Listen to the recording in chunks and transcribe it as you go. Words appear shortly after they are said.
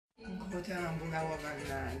Otambula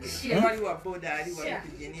wabannange wali wa boda ali wali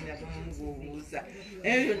kujenina tumubuuza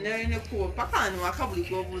eyo nene kuwa pakano akabuli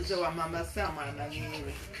gobuuza wa mama Sam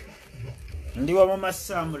amanyiwe ndi wa mama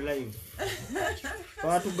Sam live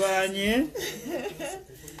watuganye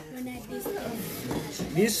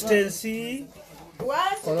distance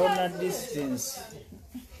corona distance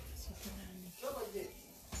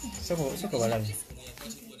soko balabi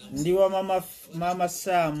ndi wa mama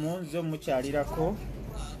Sam zo mukyalirako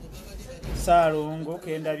Salongo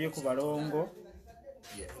kendabye ku balongo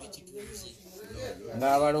nga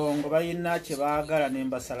abalongo bayina kye baagala ne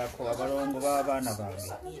mbasalako abalongo b'abaana bange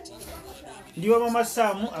ndi wa mama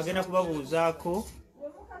Sam agenda kubabuuzaako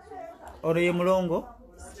olwo ye mulongo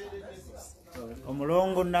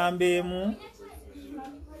omulongo namba emu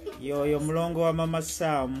yoyo mulongo wa mama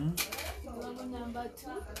Sam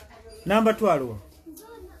namba 2 aliwo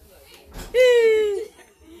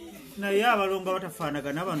naye abalongo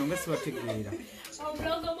batafaanagana bano nga sibategeera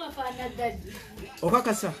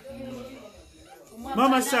okakasa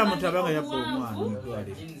mama Sam tabanga yabba omwana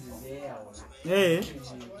omutwale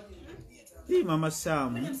mama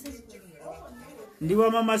Sam ndi wa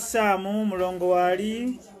mama Sam mulongo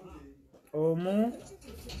wali omu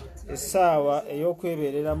essaawa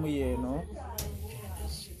ey'okwebeereramu yeeno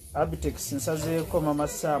Abtex nsazeeko mama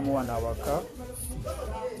Sam wano awaka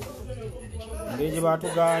engeri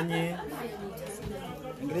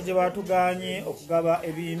gye baatuganye okugaba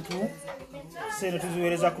ebintu sente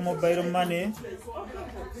tuziweereza ku mobile money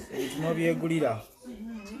ebintu n'obyegulira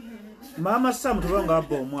mama Sam tubanga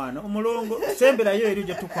wabba omwana omulongo semberayo eri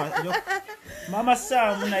gye tukwata mama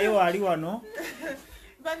Sam naye waali wano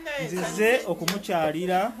nzize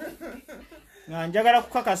okumukyalira nga njagala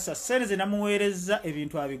kukakasa sente ze namuweereza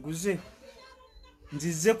ebintu abiguze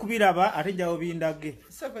nzize kubiraba ate njawo bindage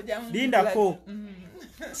lindako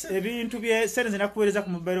ebintu bye sente ze nakuweereza ku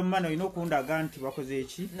mobile money olina okundaga nti bakoze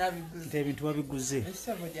eki nti ebintu babiguze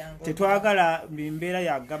tetwagala mbeera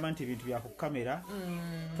yagamba nti ebintu bya ku kamera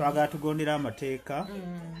twagala tugondera amateeka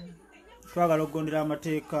twagala okugondera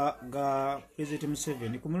amateeka ga President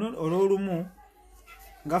Museveni ku mulundi olw'olumu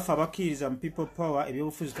ngaffe abakkiriza mu people power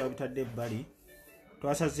ebyobufuzi twabitadde ebbali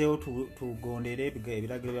twasazeewo tugondere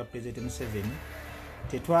ebiragiro bya President Museveni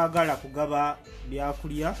tetwagala kugaba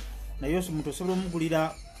byakulya naye omuntu osobola omugulira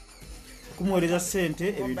okumuweereza ssente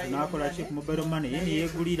ebintu n'akola ki ku mobile money ye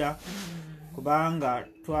yeegulira kubanga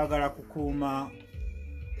twagala kukuuma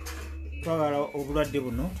twagala obulwadde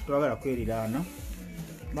buno tetwagala kweriraana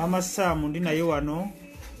mama Sam ndi naye wano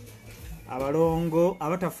abalongo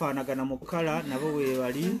abatafaanagana mu kkala nabo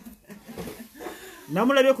weebali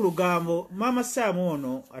namulabye ku lugambo mama Sam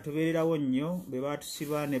ono atubeererawo nnyo bwe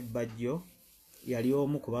baatusiba n'ebbajjo yali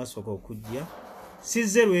omu ku baasooka okujja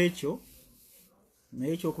sizze lwekyo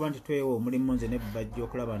naye ekyokuba nti twewa omulimu nze n'ebbajjo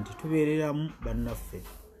okulaba nti tubeereramu bannaffe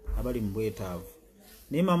abali mu bwetaavu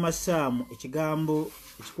naye mama Sam ekigambo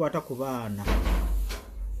ekikwata ku baana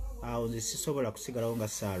awo nze sisobola kusigalawo nga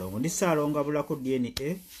Saalongo ndi Saalongo abulako DNA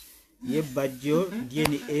yebbajjo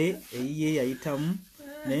DNA eyiye yayitamu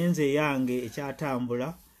naye nze yange ekyatambula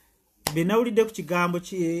be nawulidde ku kigambo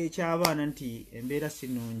ky'abaana nti embeera si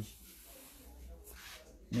nnungi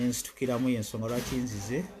nensitukiramu y'ensonga lwaki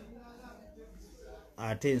nzize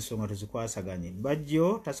ate ensonga tuzikwasaganye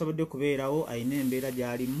bajjo tasobodde kubeerawo ayina embeera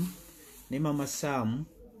gy'alimu ne mama Sam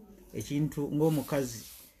ekintu ng'omukazi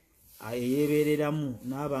eyeebeereramu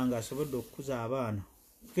n'abanga asobodde okukuza abaana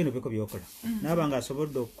kino biko byokola n'abanga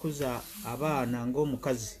asobodde okukuza abaana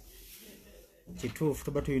ng'omukazi kituufu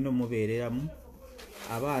tuba tulina omubeereramu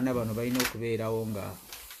abaana bano balina okubeerawo nga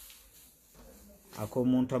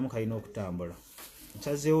ak'omuntu amu kalina okutambula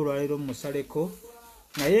nsazeewo olwaleero mumusaleko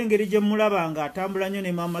naye engeri gye mulaba nga atambula nnyo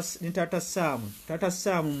ne taata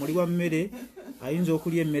Sam muli wa mmere ayinza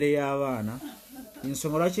okulya emmere y'abaana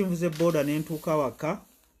ensonga lwaki nvuze boda ne ntuuka waka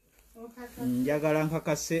njagala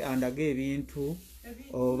nkakase andage ebintu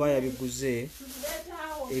oba yabiguze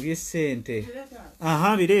eby'essente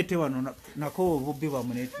bireete wano nako obubbi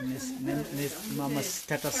bwamu ne mama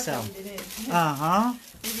taata Sam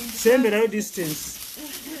semberayo distance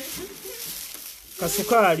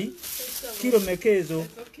kasukaali kilo mekezo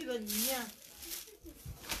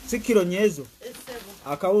si kilo nyezo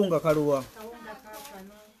akawunga kaluwa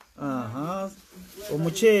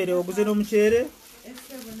omuceere oguze n'omuceere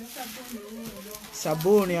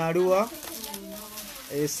sabuni aliwa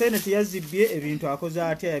seneti yazibye ebintu akoze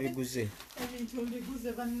atya yabiguze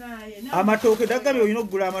amatooke dagabye olina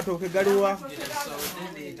okugula amatooke galiwa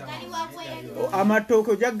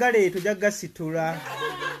amatooke ojagaleeta ojagasitula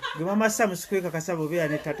gwe mama Sam sikwekakasa bobeera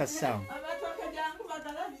ne taata Sam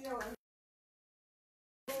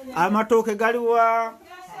amatooke galiwa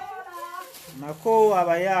nako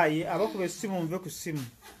abayaayi abakuba essimu nve ku ssimu.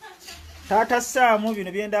 Taata Saamu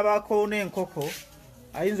bino byendabako n'enkoko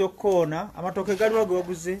ayinza okukoona amatooke galiwa ge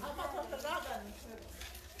waguze.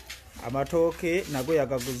 Amatooke nago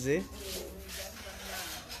yagaguze.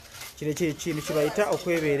 Kire kintu kibayita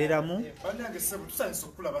okwebeereramu.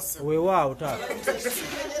 Weewaawo taata.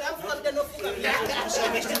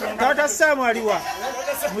 Taata Saamu aliwa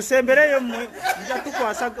musembereyo mmwe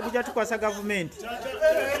mujja tukwasa gavumenti.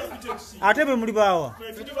 Ate bwe muli baawa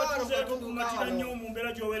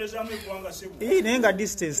naye nga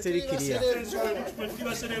distance teri kiriya.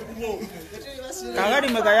 Kagali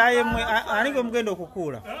mwe gayaye mmwe ani gwe mugenda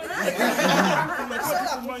okukuula.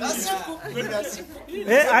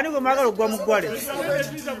 Ani gwe mwagala okugwa mu ggwale.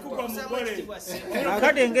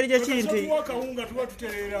 Akati engeri gye kinti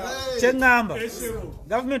kyeŋŋamba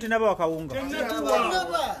gavumenti naba wakawunga.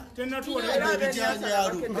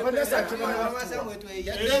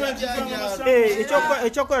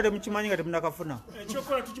 Ekyokukola temukimanyi nga temunakafuna.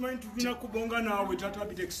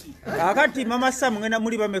 Akati Mama Sam ngenda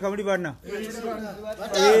muli bameka muli bana.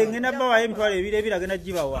 Ngenda bawayo emitwalo ebiri ebiri agenda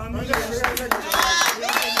gibawa.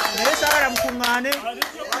 Naye saagala mukuŋŋaane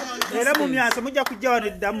era mu myasa mujja kujja wano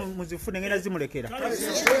eddamu muzifune ngenda zimulekera.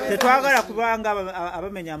 Tetwagala kubanga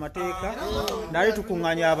abamenya amateeka naali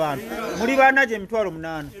tukuŋŋaanya abantu. Muli bana gye emitwalo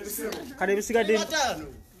 8. Kale bisigadde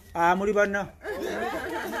muli bana.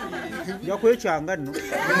 Nja kwekyanga nno.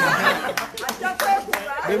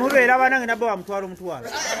 Bwe mubeera bana ngenda bawa mutwalo.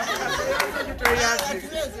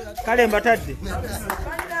 Kale mbatadde.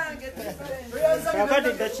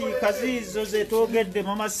 Kakati dakiika ziizo zetwogedde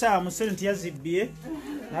Mama Saamu sente yazibbye.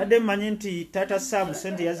 Nadde mmanyi nti Taata Saamu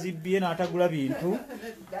sente yazibbye n'atagula bintu.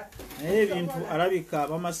 Naye ebintu alabika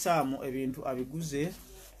Mama Saamu ebintu abiguze.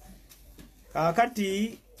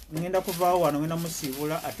 Kakati ngenda kuvaawo wano ngenda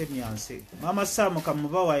musiibula ate myanse. Mama Saamu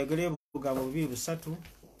kamubawo ayogere obugambo 2-3.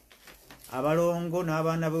 Abalongo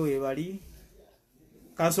n'abaana be weebali.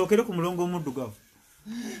 Kansookere ku mulongo omuddugavu.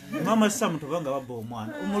 Mama Saamu tubanga babba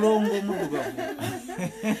omwana. Omulongo omuddugavu.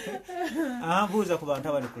 Buuza ku bantu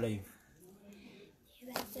abali ku live.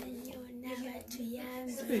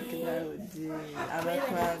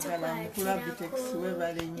 Abatwagala mukulu Abtex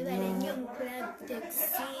webale nnyo.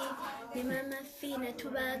 Ne Mama Fina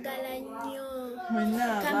tubagala nnyo.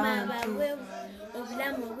 Kama bawe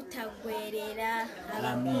obulamu obutagwerera.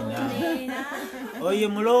 Amina. Oye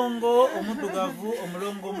mulongo omuddugavu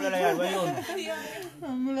omulongo omulala yalwayono.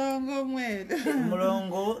 Omulongo mweru.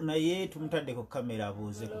 Omulongo naye tumutadde ku kamera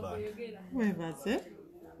abuuze ku bantu. Webaze.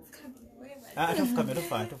 Atofu kamera.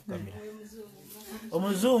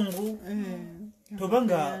 Omuzungu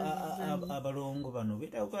tobanga abalongo bano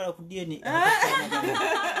betakwala ku DNA.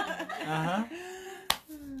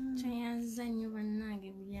 Tuyanza nnyo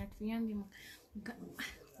bannange byatuyambye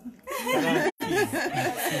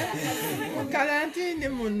Karantini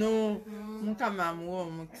muno Mukama amuwa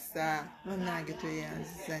omukisa bannange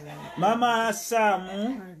tweyanziza nnyo. Mama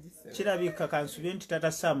Saamu kirabika kansubye nti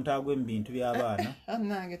Taata Saamu taagwe mu bintu by'abaana.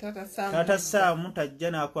 Bannange Taata Saamu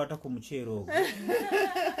tajja n'akwata ku muceero ogwo.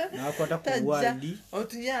 N'akwata ku wali.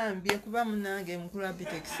 Otuyambye kuba munange mukulu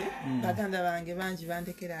Abtex. Baganda bange bangi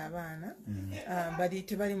bandekera abaana. Bali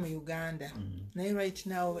tebali mu Uganda. Naye right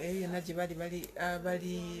now eyo yonna gye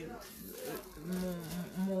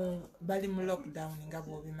bali mu lockdown nga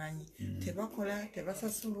bw'obimanyi. Tebakola,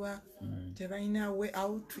 tebasasulwa, tebalina way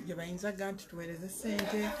out gye bayinzaga nti tuweereze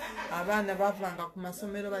ssente. Abaana bavanga ku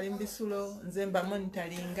masomero bali mu bisulo, nze mba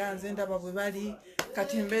monitoringa, nze ndaba bwe bali.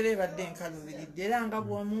 Kati embeera ebadde enkalubiridde era nga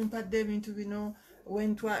bw'omumpadde ebintu bino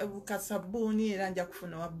kasabbuuni era nja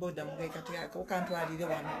kufuna wa boda mukantwalire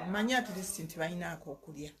wano. Mmanyi at least nti balinaako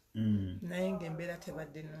okulya. Naye ng'embeera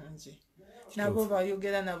tebadde nnungi. Nabo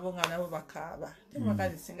bayogera nabo nga nabo bakaaba.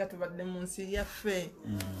 Tebakazi singa tubadde mu nsi yaffe.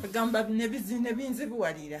 Bagamba ne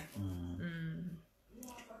binzibuwalira.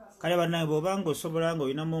 Kale bannange bw'obanga osobola nga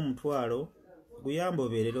olinamu omutwalo guyamba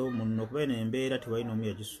obeererewo munno kuba eno embeera tewalina omu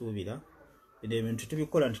yagisuubira. Bino ebintu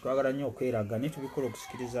tubikola nti twagala nnyo okweraga ne tubikola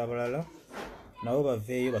okusikiriza abalala nabo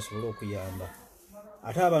baveeyo basobole okuyamba.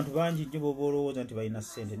 Ate abantu bangi nnyo b'oba olowooza nti balina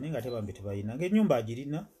ssente naye nga tebambi tebalina. Ng'ennyumba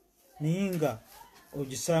agirina naye nga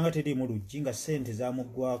ogisanga teriimu luggi nga ssente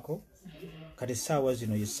zaamuggwako. Kati essaawa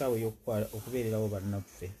zino y'essaawa ey'okubeererawo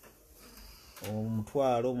bannaffe.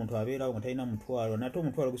 Omutwalo omuntu abeerawo nga talina mutwalo nate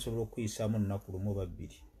omutwalo gusobola okuyisaamu olunaku lumu oba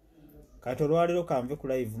bbiri. Kati olwaleero kanve ku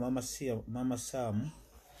live Mama Saamu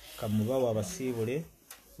kamubawo abasiibule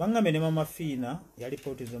Bangambe ne mama Fiina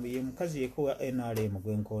yalipoti ye mukazi yeko NRM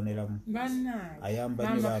gwenkoneramu.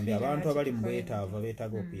 Ayamba ne bambi abantu abali mu bwetaavu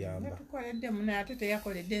beetaaga okuyamba. Tukoledde muno ate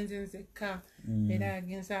teyakoledde nze nzekka. Era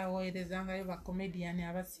agenza aweerezangayo ba comedian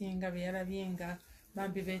abasinga be yalabyenga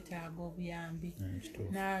bambi beetaaga obuyambi.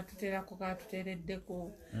 Na tuterako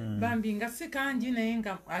katutereddeko. Bambi nga si kangi naye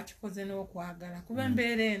nga akikoze n'okwagala. Kuba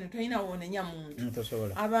embeera eno tolina woonenya muntu.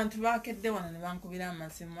 Abantu baakedde wano ne bankubira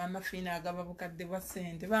amasimu. Mama Fiina agaba bukadde bwa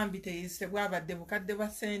ssente. Bambi teyise bwabadde bukadde bwa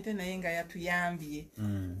ssente naye nga yatuyambye.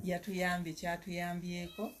 Yatuyambye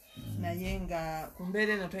kyatuyambyeko. Naye nga ku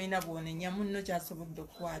mbeera eno tolina bwonenya munno kyasobodde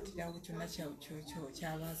okukwatirawo kyonna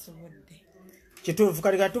kyaba asobodde. Kituufu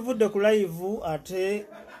kati katuvudde ku live ate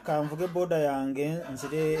kanvuge boda yange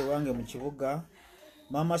nzire ewange mu kibuga.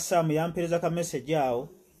 Mama Sam yampereza ka message awo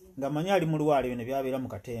nga manya ali mu lwale bino byabeera mu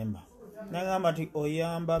Katemba. Nagamba ati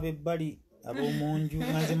oyamba bebbali ab'omunju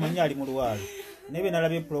nganze manya ali mu lwale. Nebe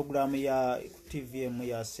nalabye program ya TVM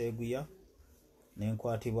ya Seguya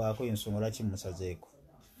nenkwatibwako ensonga laki musazeeko.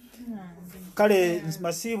 Kale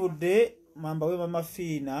masibudde mamba we mama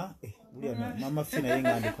Fiina mama Fiina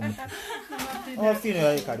yenga ndi ku mutwe. Mama Fiina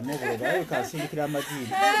yayi kali mu buloga yayi kasindikira amajini.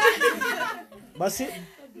 Basi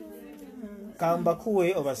kamba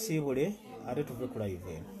kuwe obasibule ate tuve ku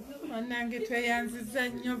live eno. Nange tweyanziza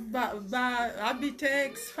nnyo ba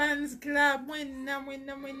Abtex fans club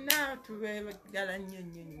mwenna tubegala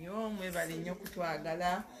nnyo mwebale nnyo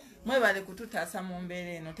kutwagala mwebale kututaasa mu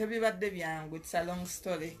mbeera eno tebibadde byangu it's a long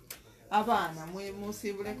story. Abaana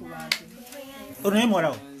musibule ku bantu. Ono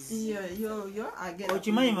mwarawo. Yo agera.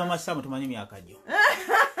 Okimanyi mama Sam tumanyi myaka gyo.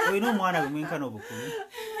 Oyina omwana we mwenkana obukulu.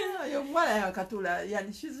 Yo mwana yakatula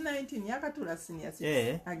yani she's 19 yakatula senior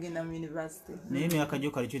agenda mu university. Naye myaka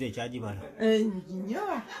gyo kali kyute ekyagibala.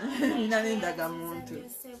 Nnyo. Inalendaga muntu.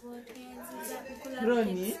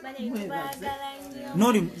 Roni mwebaze.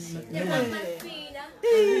 Noli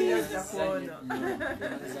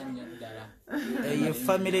ye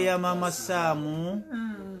family ya mama Samu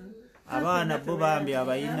abaana bo bambi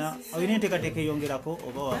abayina oyina enteekateeka eyongerako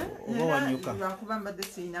oba wanyuka lwakuba mbadde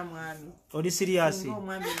sirina mwami oli serious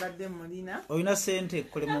omwami mbadde mulina oyina sente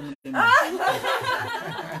kolema omulimu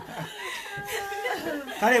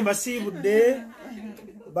kale mbasiibudde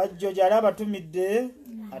bajjo gyali abatumidde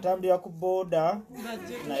atambulira ku boda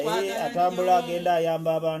naye atambula agenda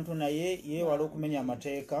ayamba abantu naye yeewala okumenya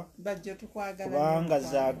amateeka kubanga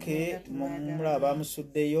zaake mulaba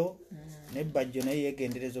bamusuddeyo ne bajjo naye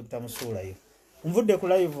yeegendereza obutamusuulayo. Nvudde ku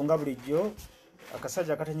live nga bulijjo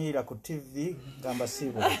akasajja akatenyerera ku TV gamba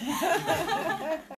siibula.